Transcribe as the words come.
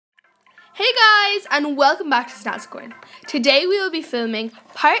Hey guys, and welcome back to Snatscorn. Today we will be filming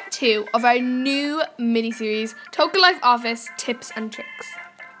part 2 of our new mini-series, Toca Life Office Tips and Tricks.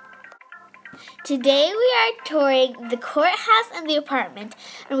 Today we are touring the courthouse and the apartment,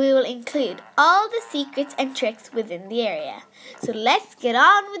 and we will include all the secrets and tricks within the area. So let's get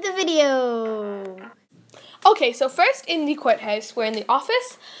on with the video. Okay, so first in the courthouse, we're in the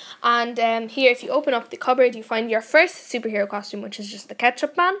office, and here if you open up the cupboard, you find your first superhero costume, which is just the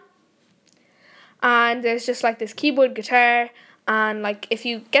ketchup man. And there's just like this keyboard guitar, and like if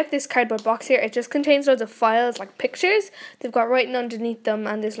you get this cardboard box here, it just contains loads of files, like pictures they've got writing underneath them,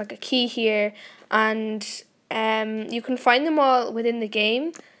 and there's like a key here, and you can find them all within the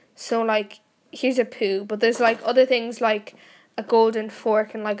game. So like here's a poo, but there's like other things like a golden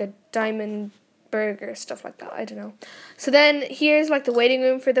fork and like a diamond burger, stuff like that, I don't know. So then here's like the waiting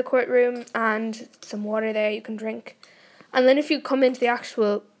room for the courtroom, and some water there you can drink. And then if you come into the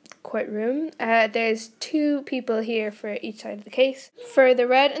actual courtroom, there's two people here for each side of the case, for the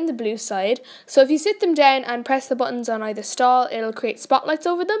red and the blue side. So if you sit them down and press the buttons on either stall, it'll create spotlights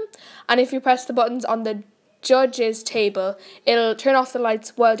over them, and if you press the buttons on the judge's table, it'll turn off the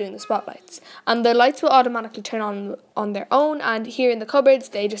lights while doing the spotlights, and the lights will automatically turn on their own. And here in the cupboards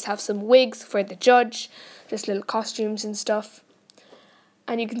they just have some wigs for the judge, just little costumes and stuff,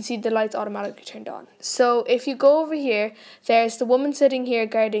 and you can see the lights automatically turned on. So if you go over here, there's the woman sitting here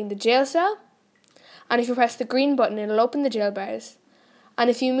guarding the jail cell, and if you press the green button, it'll open the jail bars. And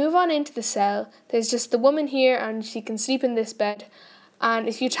if you move on into the cell, there's just the woman here, and she can sleep in this bed. And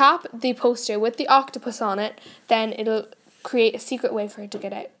if you tap the poster with the octopus on it, then it'll create a secret way for her to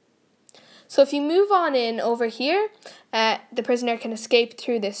get out. So if you move on in over here, the prisoner can escape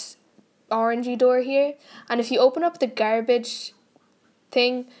through this orangey door here, and if you open up the garbage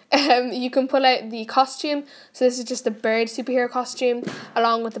thing, you can pull out the costume. So this is just a bird superhero costume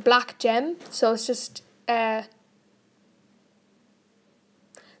along with the black gem. So it's just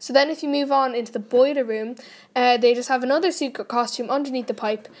so then if you move on into the boiler room, they just have another secret costume underneath the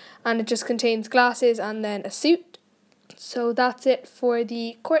pipe, and it just contains glasses and then a suit. So that's it for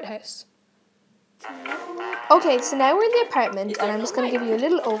the courthouse. Okay, so now we're in the apartment, and I'm just going to give you a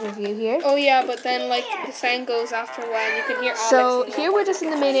little overview here. Oh yeah, but then like the sound goes after a while, and you can hear Alex. So here we're just in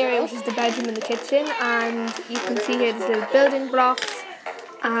the main area, which is the bedroom and the kitchen, and you can see here there's little building blocks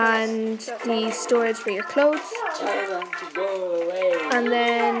and the storage for your clothes. And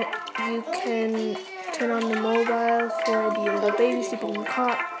then you can turn on the mobile for the little baby sleeping in the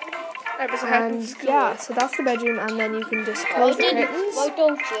cot. And yeah, so that's the bedroom, and then you can just close the curtains. Why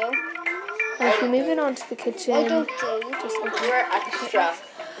don't you? And if you move in onto the kitchen, we're extra.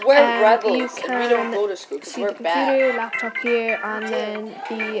 We're rebels. You can we don't go to school because see we're the computer, bad. laptop here, and then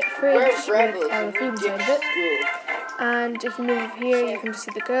the fridge with all the food inside of it. And if you move here, you can just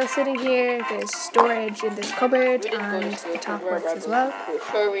see the girl sitting here. There's storage in this cupboard, and the tap works as well.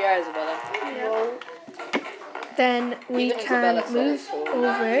 Sure we are, Isabella. Yeah. Then we can move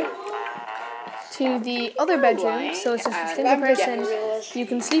over to the other bedroom, so it's just a single person. You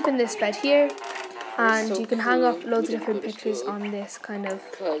can sleep in this bed here, and you can hang up loads of different pictures on this kind of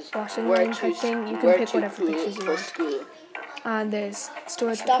washing line type thing. You can pick whatever pictures you want. And there's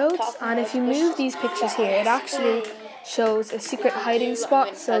storage for clothes, and if you move these pictures here, it actually shows a secret hiding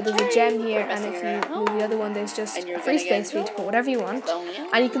spot. So there's a gem here, and if you move the other one, there's just a free space for you to put whatever you want,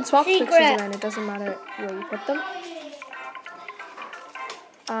 and you can swap pictures around. It doesn't matter where you put them.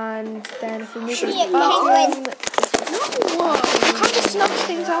 And then if we move to the bathroom, you can't just knock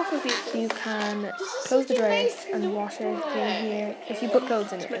things off with you. You can close the dryers and washer thing here. If you put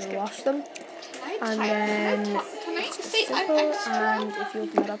clothes in it, it'll wash them. And then it's just simple, and if you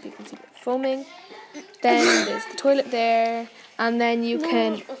open it up, you can see it foaming. Then there's the toilet there, and then you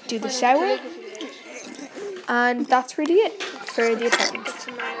can do the shower. And that's really it for the apartment.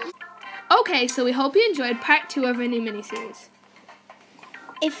 Okay, so we hope you enjoyed part 2 of our new mini-series.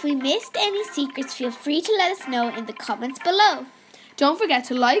 If we missed any secrets, feel free to let us know in the comments below. Don't forget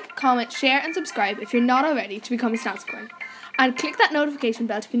to like, comment, share, and subscribe if you're not already to become a Snatscorn. And click that notification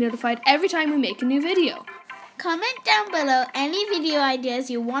bell to be notified every time we make a new video. Comment down below any video ideas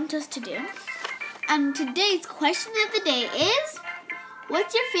you want us to do. And today's question of the day is,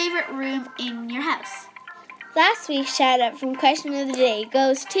 what's your favorite room in your house? Last week's shout out from question of the day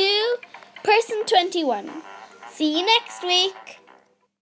goes to person 21. See you next week.